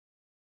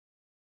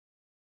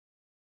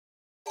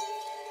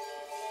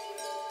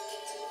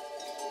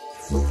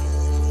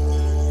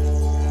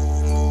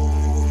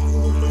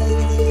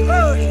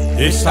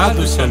हे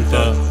साधु सन्त,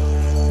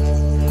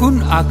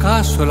 कुन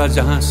आकाश होला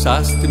जहाँ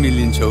सास तिमी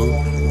लिन्छौ,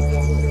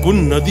 कुन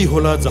नदी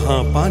होला जहाँ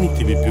पानी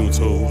तिमी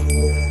पिउँछौ,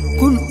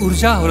 कुन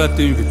ऊर्जा होला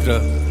तिमी भित्र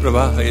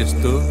प्रवाह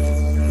यस्तो,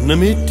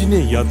 नमेटिने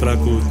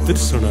यात्राको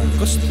तृष्णा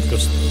कस्तो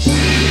कस्तो।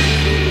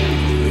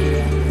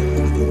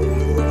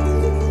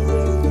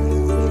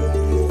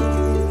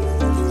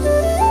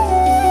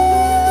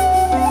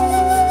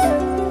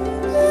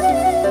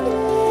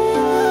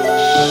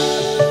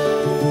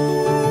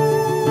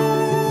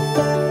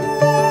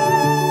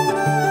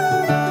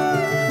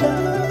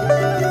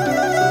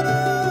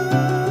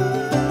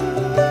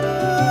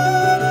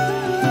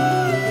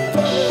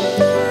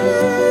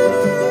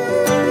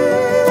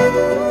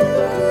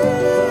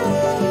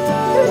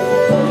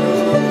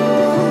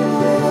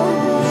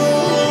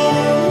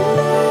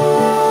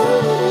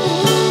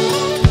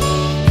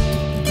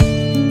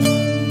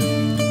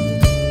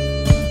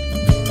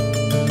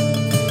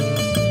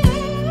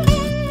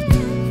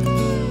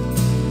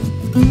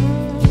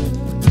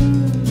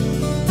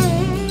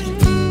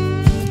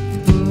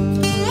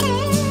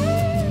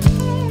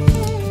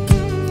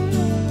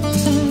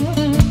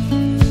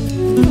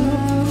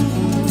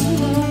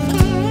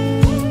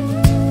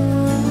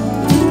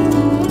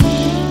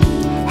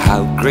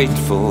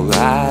 Grateful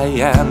I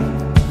am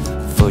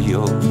for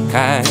your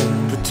kind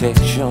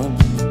protection.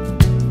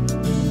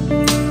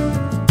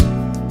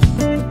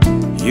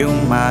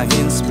 You're my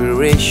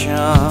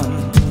inspiration.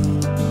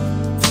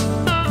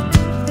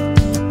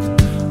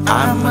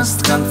 I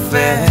must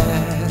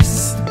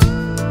confess,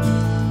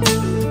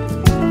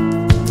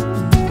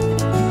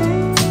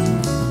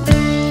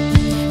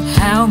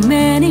 how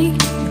many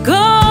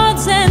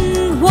gods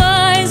and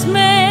wise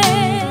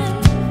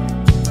men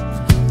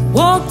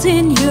walked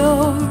in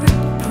your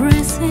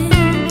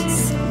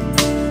presence,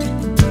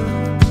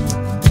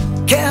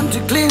 came to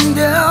clean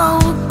their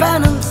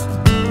penance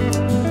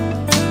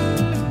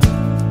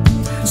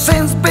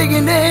since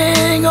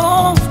beginning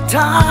of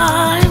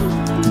time.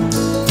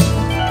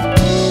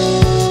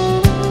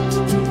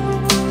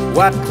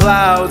 What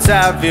clouds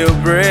have you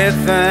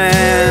breathed?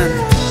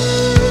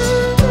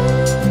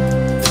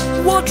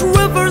 what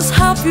rivers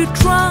have you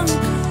drunk?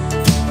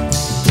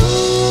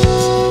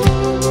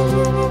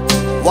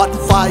 What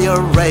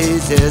fire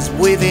raises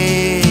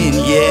within,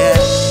 yeah.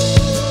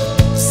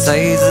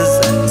 Sages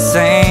and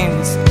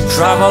saints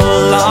travel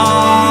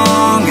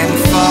long and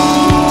far.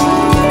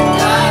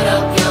 Light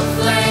up your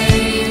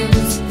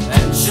flames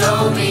and show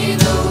me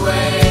the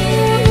way.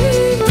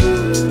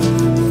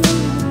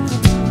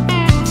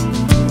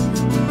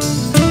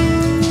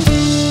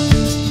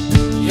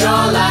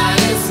 Your light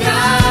has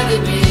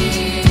guided me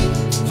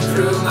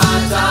through my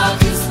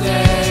darkest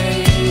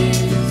days.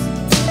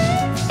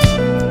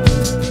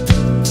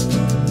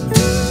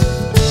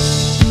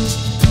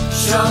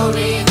 Show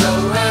me the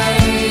way,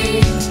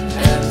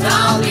 and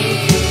I'll be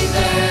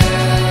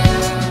there.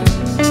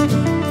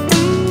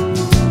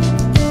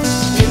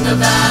 In the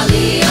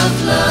valley of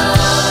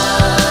love,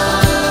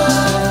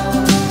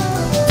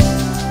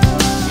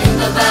 in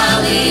the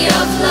valley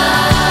of light.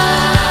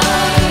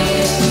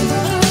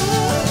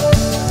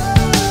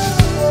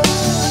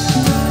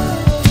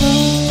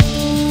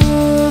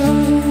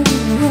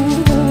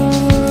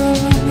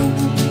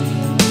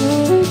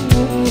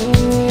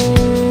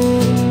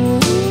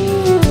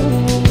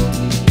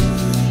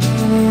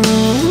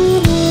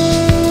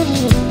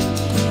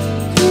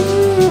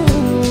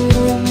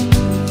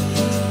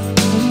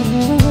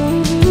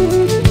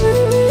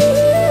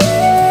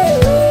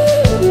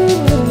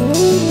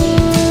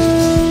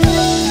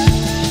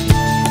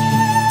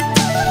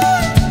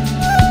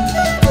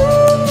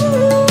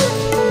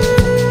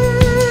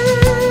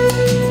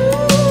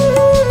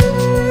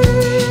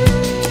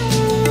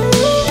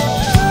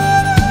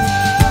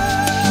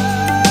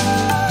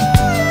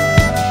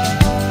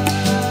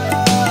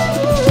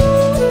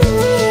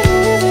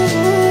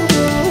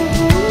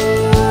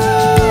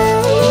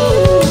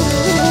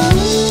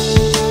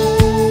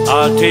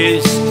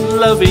 Artist,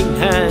 loving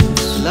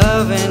hands,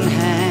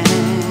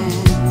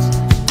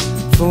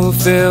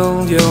 fulfill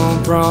your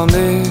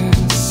promise,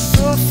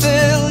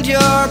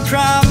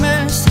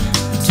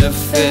 to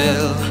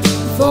fill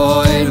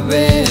void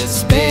with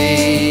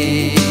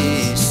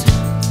space,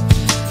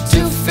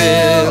 to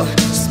fill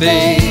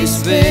space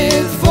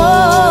with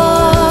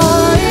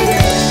void,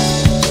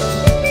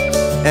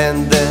 and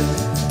then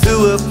to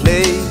a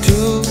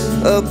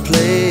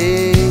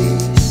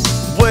place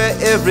where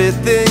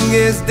everything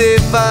is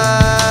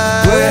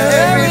divine,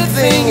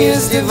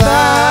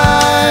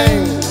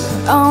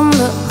 On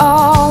the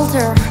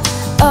altar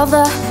of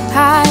the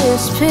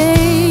highest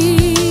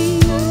peace,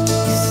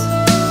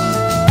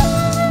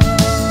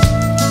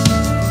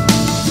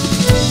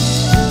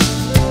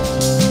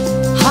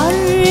 har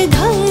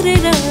ghar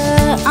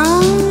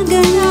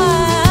aangana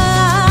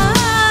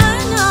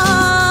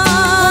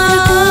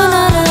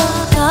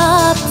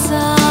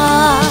kapsa,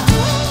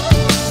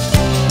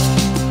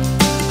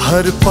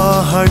 हर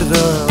पहाड र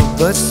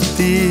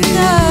बस्ती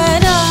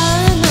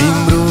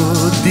तिम्रो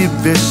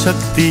दिव्य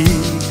शक्ति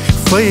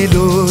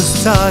पहिलो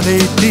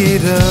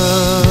चारैतिर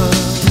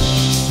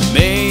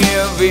May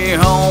every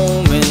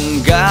home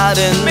and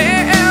garden, May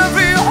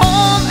every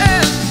home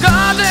and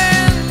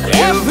garden,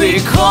 every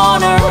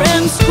corner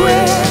and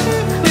square,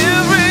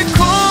 every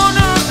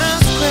corner and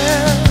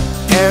square,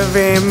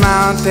 every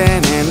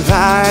mountain and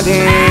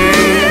valley,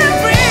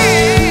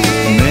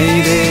 may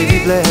they be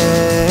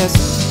blessed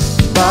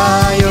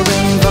by your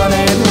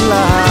infinite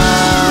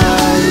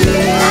light.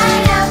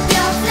 Light up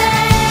your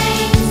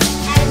flames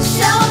and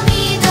show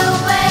me the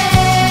way.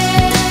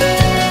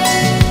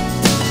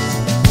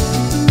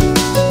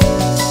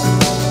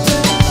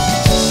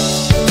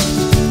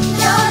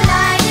 Your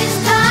light is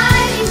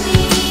guiding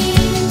me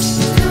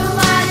through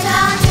my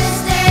darkest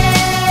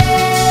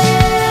days.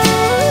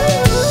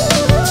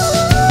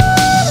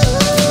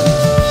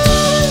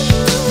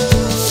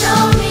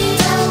 Show me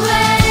the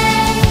way,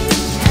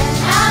 and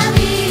I'll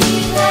be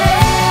there.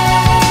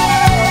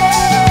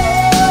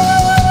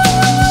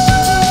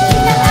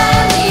 In the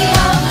valley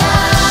of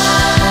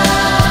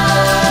love,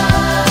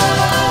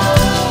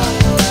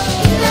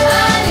 in the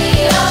valley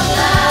of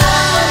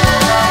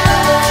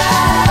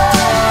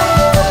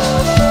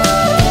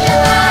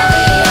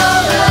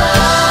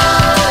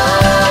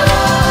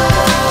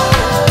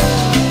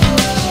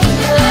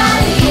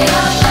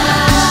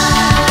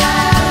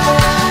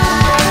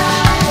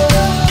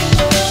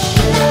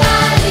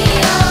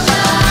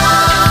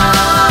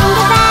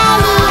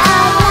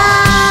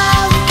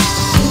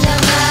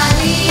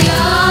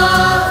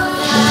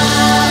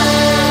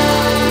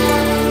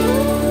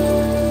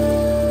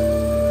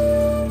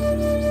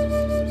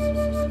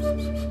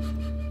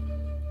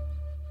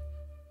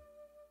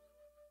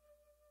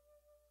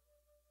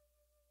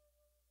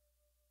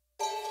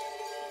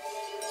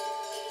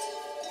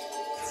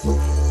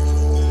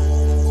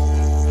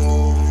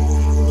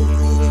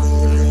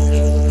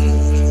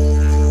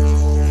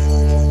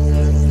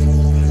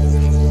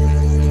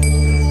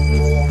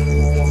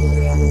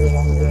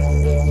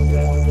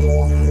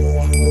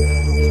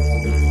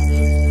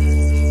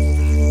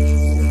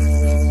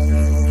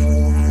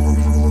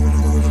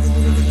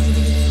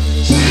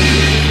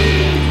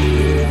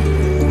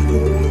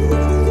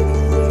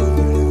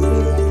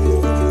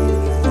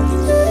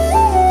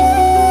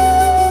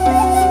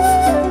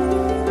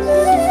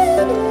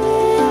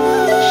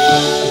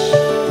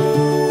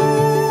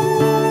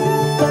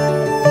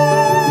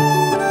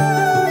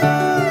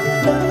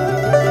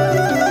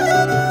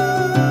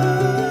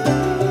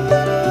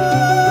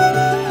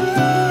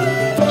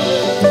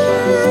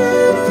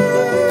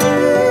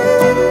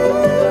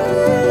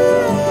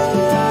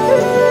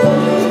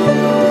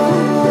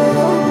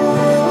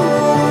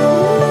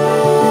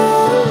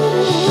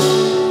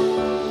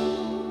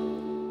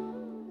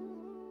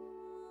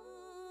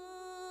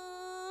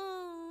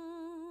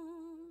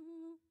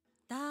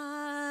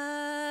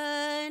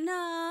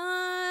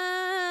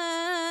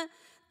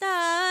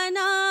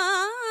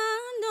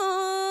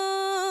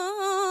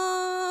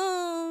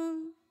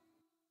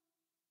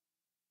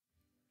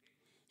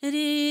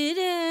Re